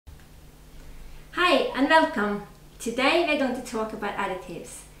and welcome. Today we're going to talk about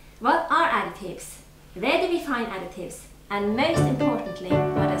additives. What are additives? Where do we find additives? And most importantly,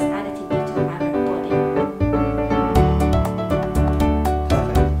 what does additive do to our body?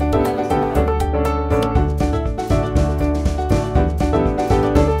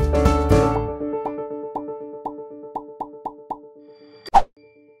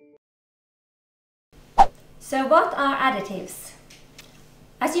 So what are additives?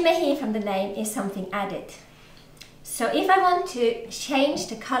 As you may hear from the name, is something added. So if I want to change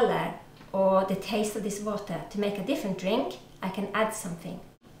the color or the taste of this water to make a different drink, I can add something.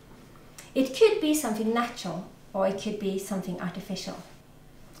 It could be something natural or it could be something artificial.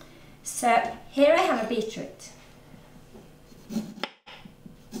 So here I have a beetroot.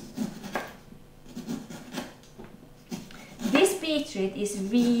 This beetroot is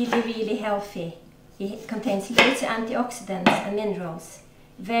really healthy. It contains loads of antioxidants and minerals.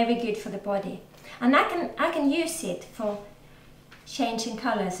 Very good for the body. And I can use it for changing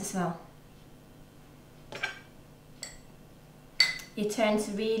colors as well. It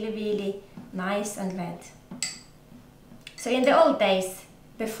turns really nice and red. So in the old days,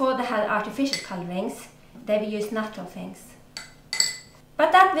 before they had artificial colorings, they would use natural things.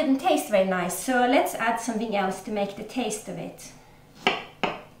 But that wouldn't taste very nice, so let's add something else to make the taste of it.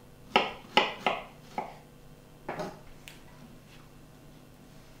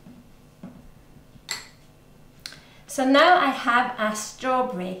 So now I have a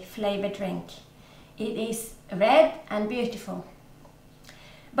strawberry flavored drink. It is red and beautiful.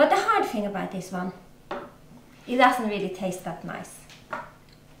 But the hard thing about this one, it doesn't really taste that nice.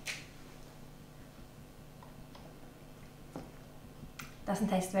 Doesn't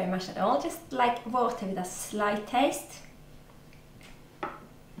taste very much at all, just like water with a slight taste.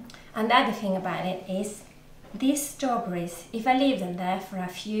 And the other thing about it is, these strawberries, if I leave them there for a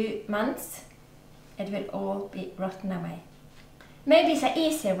few months, it will all be rotten away. Maybe it's an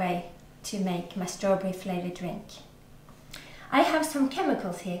easier way to make my strawberry flavored drink. I have some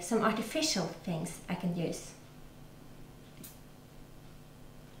chemicals here, some artificial things I can use.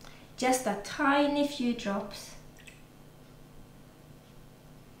 Just a tiny few drops.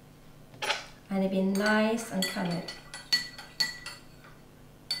 And it'll be nice and coloured.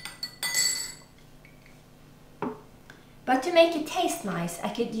 But to make it taste nice, I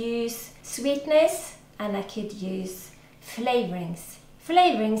could use sweetness and I could use flavorings.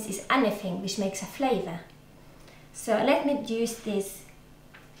 Flavorings is anything which makes a flavor. So let me use this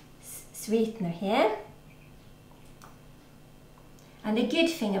sweetener here. And the good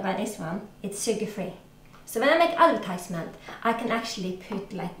thing about this one, it's sugar-free. So when I make advertisement, I can actually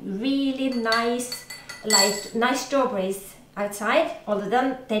put like really nice strawberries outside,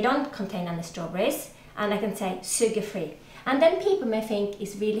 although they don't contain any strawberries, and I can say sugar-free. And then people may think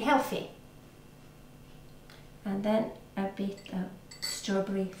it's really healthy. And then a bit of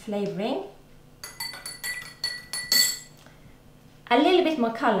strawberry flavoring. A little bit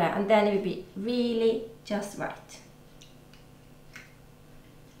more color, and then it will be really just right.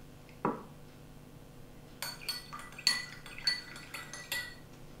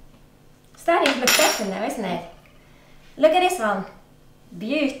 Starting to look better now, isn't it? Look at this one.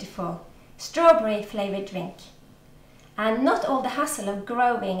 Beautiful. Strawberry flavored drink. And not all the hassle of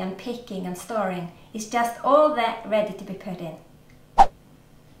growing and picking and storing. It's just all that ready to be put in.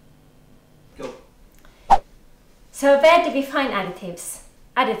 Go. So where do we find additives?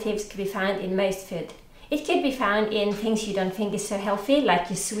 Additives could be found in most food. It could be found in things you don't think is so healthy, like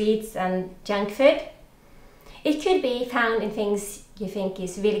your sweets and junk food. It could be found in things you think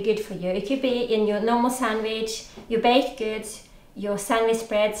is really good for you. It could be in your normal sandwich, your baked goods, your sandwich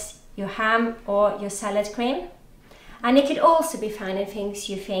spreads, your ham or your salad cream. And it could also be found in things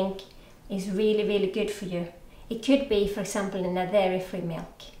you think is really good for you. It could be, for example, in a dairy-free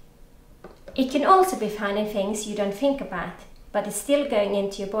milk. It can also be found in things you don't think about, but it's still going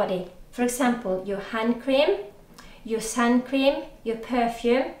into your body. For example, your hand cream, your sun cream, your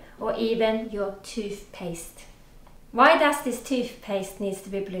perfume, or even your toothpaste. Why does this toothpaste needs to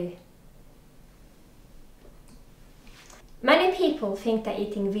be blue? Many people think they're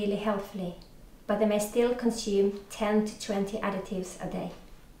eating really healthily, but they may still consume 10 to 20 additives a day.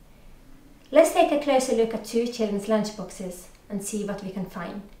 Let's take a closer look at 2 children's lunchboxes and see what we can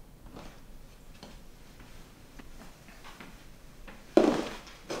find.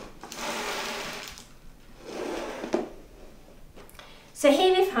 So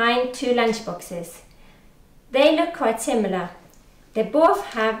here we find 2 lunchboxes. They look quite similar. They both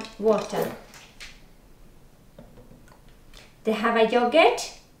have water. They have a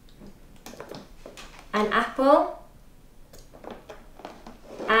yogurt, an apple,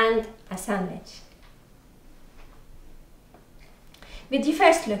 and a sandwich. With your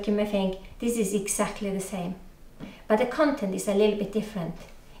first look you may think this is exactly the same, but the content is a little bit different.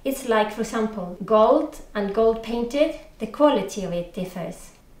 It's like, for example, gold and gold painted, the quality of it differs.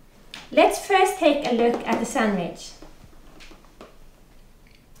 Let's first take a look at the sandwich.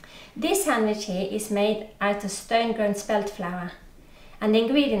 This sandwich here is made out of stone-ground spelt flour, and the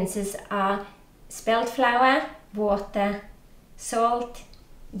ingredients are spelt flour, water, salt,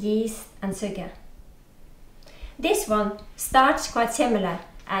 yeast and sugar. This one starts quite similar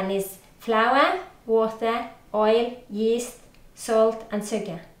and is flour, water, oil, yeast, salt and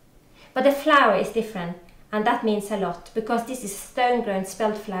sugar. But the flour is different, and that means a lot, because this is stone-ground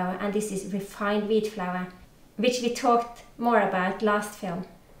spelt flour and this is refined wheat flour, which we talked more about last film.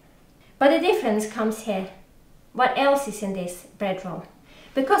 But the difference comes here. What else is in this bread roll?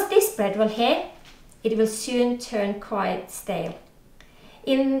 Because this bread roll here, it will soon turn quite stale.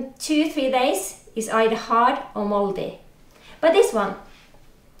 In 2-3 days, it's either hard or moldy. But this one,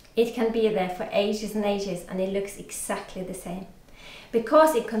 it can be there for ages and ages, and it looks exactly the same.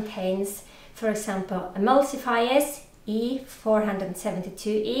 Because it contains, for example, emulsifiers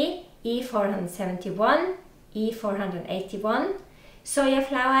E472E, E471, E481, soya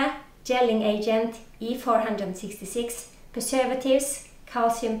flour, gelling agent E466, preservatives,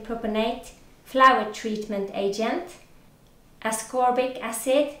 calcium propionate, flour treatment agent, ascorbic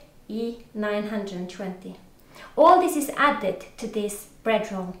acid E920. All this is added to this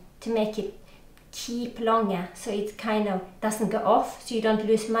bread roll to make it keep longer, so it kind of doesn't go off, so you don't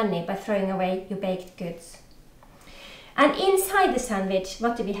lose money by throwing away your baked goods. And inside the sandwich,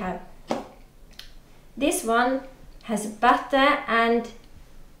 what do we have? This one has butter and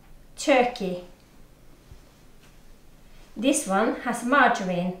turkey. This one has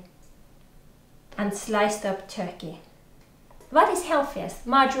margarine and sliced up turkey. What is healthiest,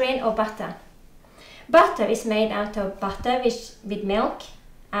 margarine or butter? Butter is made out of butter with milk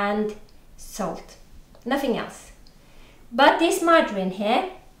and salt, nothing else. But this margarine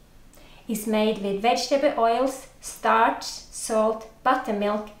here is made with vegetable oils, starch, salt,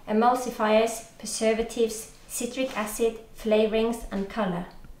 buttermilk, emulsifiers, preservatives, citric acid, flavorings and color.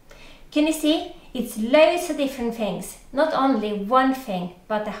 Can you see? It's loads of different things, not only one thing,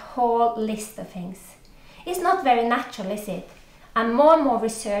 but a whole list of things. It's not very natural, is it? And more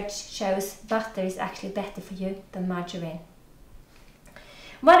research shows butter is actually better for you than margarine.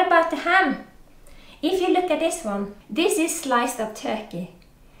 What about the ham? If you look at this one, this is sliced up turkey.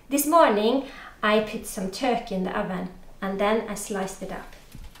 This morning I put some turkey in the oven and then I sliced it up.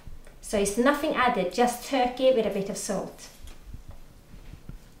 So it's nothing added, just turkey with a bit of salt.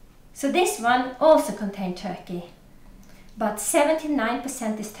 So this one also contains turkey, but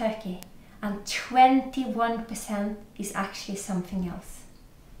 79% is turkey and 21% is actually something else.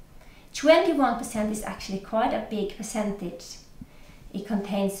 21% is actually quite a big percentage. It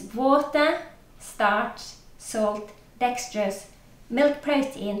contains water, starch, salt, dextrose, milk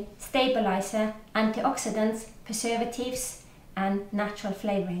protein, stabilizer, antioxidants, preservatives and natural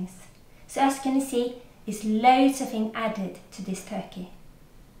flavorings. So as you can see, there's loads of things added to this turkey.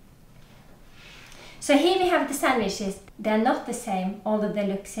 So here we have the sandwiches. They're not the same, although they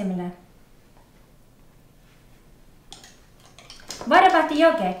look similar. What about the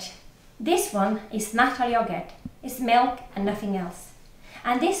yogurt? This one is natural yogurt. It's milk and nothing else.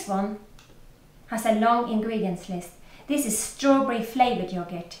 And this one has a long ingredients list. This is strawberry flavored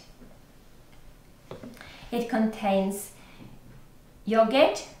yogurt. It contains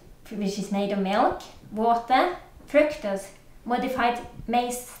yogurt, which is made of milk, water, fructose, modified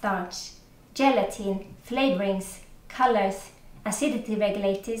maize starch, gelatin, flavorings, colors, acidity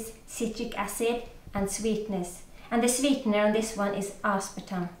regulators, citric acid and sweetness. And the sweetener on this one is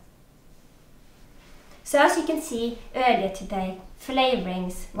aspartame. So as you can see earlier today,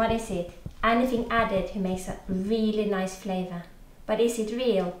 flavorings, what is it? Anything added who makes a really nice flavor. But is it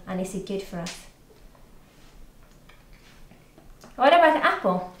real and is it good for us? What about the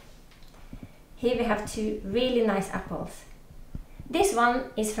apple? Here we have 2 really nice apples. This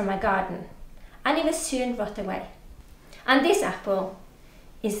one is from my garden and it will soon rot away. And this apple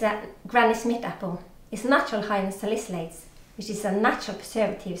is a Granny Smith apple. It's natural high in salicylates, which is a natural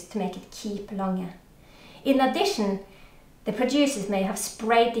preservative to make it keep longer. In addition, the producers may have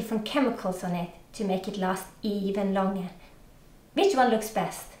sprayed different chemicals on it to make it last even longer. Which one looks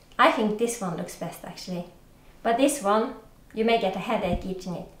best? I think this one looks best actually. But this one, you may get a headache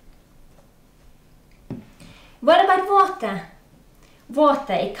eating it. What about water?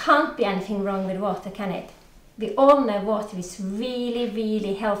 Water, it can't be anything wrong with water, can it? We all know water is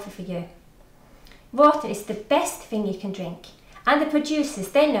really healthy for you. Water is the best thing you can drink. And the producers,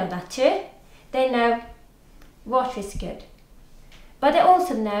 they know that too. They know water is good. But I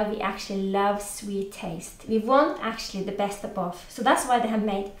also know we actually love sweet taste. We want actually the best of both. So that's why they have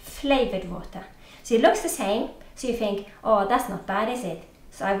made flavored water. So it looks the same, so you think, oh, that's not bad, is it?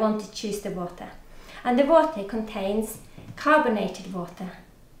 So I want to choose the water. And the water contains carbonated water,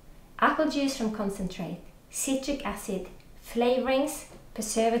 apple juice from concentrate, citric acid, flavorings,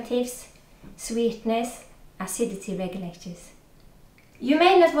 preservatives, sweetness, acidity regulators. You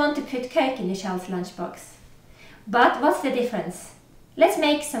may not want to put Coke in your child's lunchbox. But what's the difference? Let's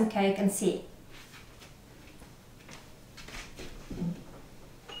make some Coke and see.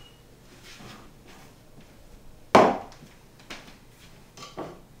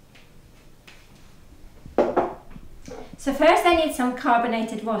 So first I need some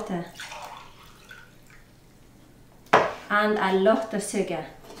carbonated water and a lot of sugar,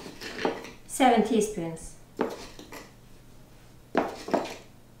 7 teaspoons.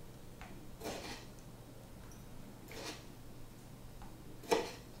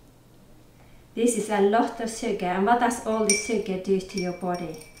 This is a lot of sugar, and what does all the sugar do to your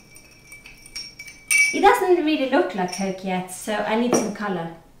body? It doesn't really look like Coke yet, so I need some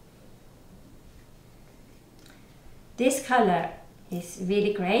color. This color is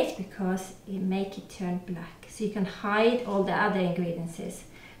really great because it makes it turn black, so you can hide all the other ingredients.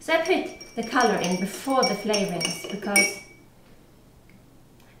 So I put the color in before the flavorings because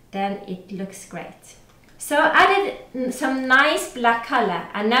then it looks great. So I added some nice black color,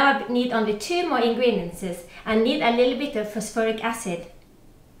 and now I need only 2 more ingredients. I need a little bit of phosphoric acid.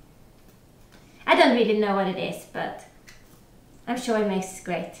 I don't really know what it is, but I'm sure it makes it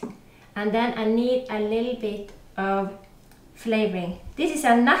great. And then I need a little bit of flavoring. This is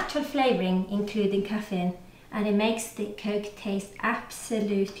a natural flavoring including caffeine, and it makes the Coke taste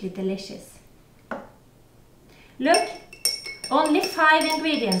absolutely delicious. Look, only 5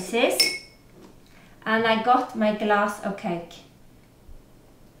 ingredients, and I got my glass of Coke.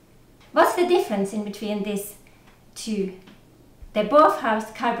 What's the difference in between these two? They both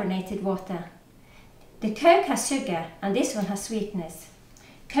have carbonated water. The Coke has sugar and this one has sweetness.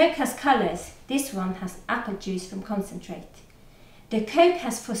 Coke has colors, this one has apple juice from concentrate. The Coke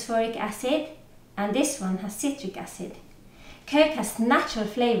has phosphoric acid and this one has citric acid. Coke has natural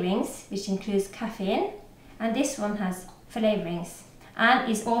flavorings, which includes caffeine, and this one has flavorings,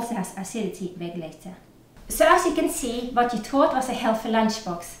 and it also has acidity regulator. So as you can see, what you thought was a healthy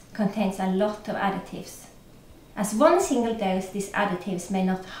lunchbox contains a lot of additives. As one single dose, these additives may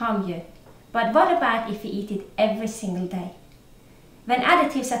not harm you, but what about if you eat it every single day? When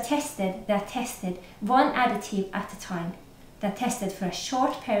additives are tested, they are tested one additive at a time. They are tested for a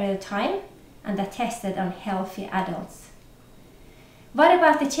short period of time, and they are tested on healthy adults. What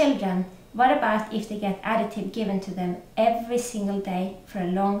about the children? What about if they get additive given to them every single day for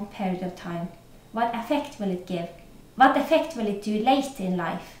a long period of time? What effect will it give? What effect will it do later in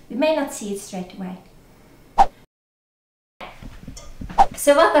life? We may not see it straight away.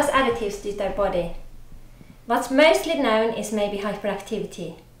 So what does additives do to our body? What's mostly known is maybe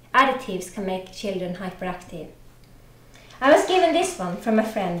hyperactivity. Additives can make children hyperactive. I was given this one from a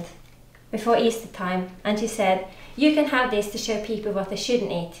friend before Easter time, and she said, you can have this to show people what they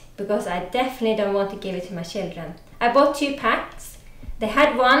shouldn't eat, because I definitely don't want to give it to my children. I bought 2 packs, they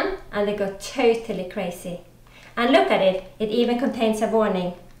had one and they got totally crazy. And look at it, it even contains a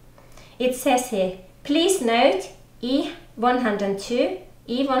warning. It says here, please note E102,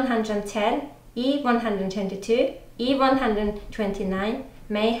 E110, E122, E129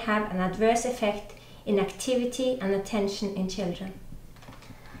 may have an adverse effect in activity and attention in children.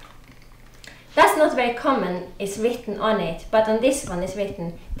 That's not very common, it's written on it, but on this one is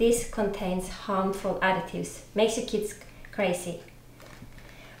written, this contains harmful additives, makes your kids crazy.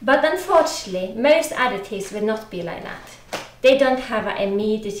 But unfortunately, most additives will not be like that. They don't have an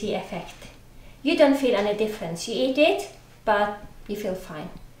immediate effect. You don't feel any difference. You eat it, but you feel fine.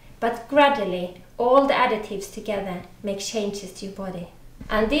 But gradually, all the additives together make changes to your body.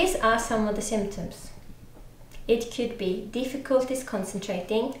 And these are some of the symptoms. It could be difficulties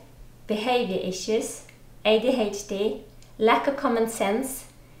concentrating, behavior issues, ADHD, lack of common sense,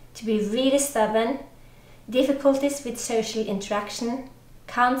 to be really stubborn, difficulties with social interaction,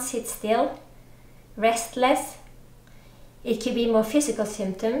 can't sit still, restless. It could be more physical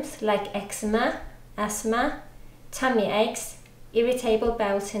symptoms like eczema, asthma, tummy aches, irritable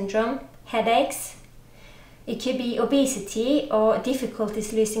bowel syndrome, headaches. It could be obesity or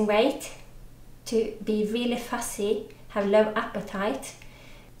difficulties losing weight, to be really fussy, have low appetite.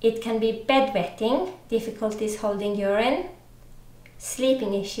 It can be bedwetting, difficulties holding urine,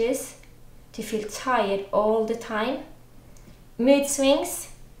 sleeping issues, to feel tired all the time, mood swings,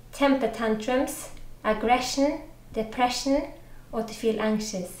 temper tantrums, aggression, depression, or to feel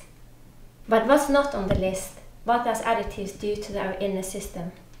anxious. But what's not on the list? What does additives do to our inner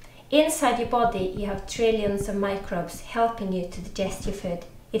system? Inside your body you have trillions of microbes helping you to digest your food.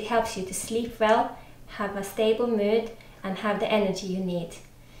 It helps you to sleep well, have a stable mood and have the energy you need.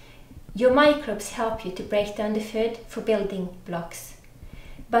 Your microbes help you to break down the food for building blocks.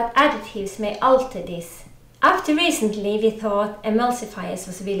 But additives may alter this. Up to recently we thought emulsifiers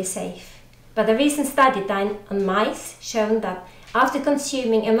was really safe. But a recent study done on mice shown that after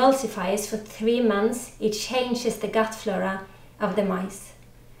consuming emulsifiers for 3 months, it changes the gut flora of the mice.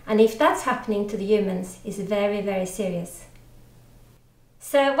 And if that's happening to the humans, it's very, very serious.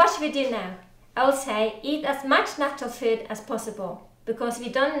 So what should we do now? I will say eat as much natural food as possible, because we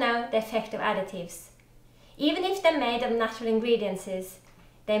don't know the effect of additives. Even if they're made of natural ingredients,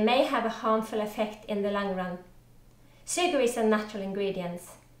 they may have a harmful effect in the long run. Sugar is a natural ingredient,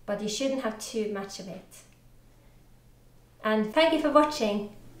 but you shouldn't have too much of it. And thank you for watching,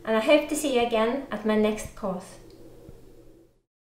 and I hope to see you again at my next course.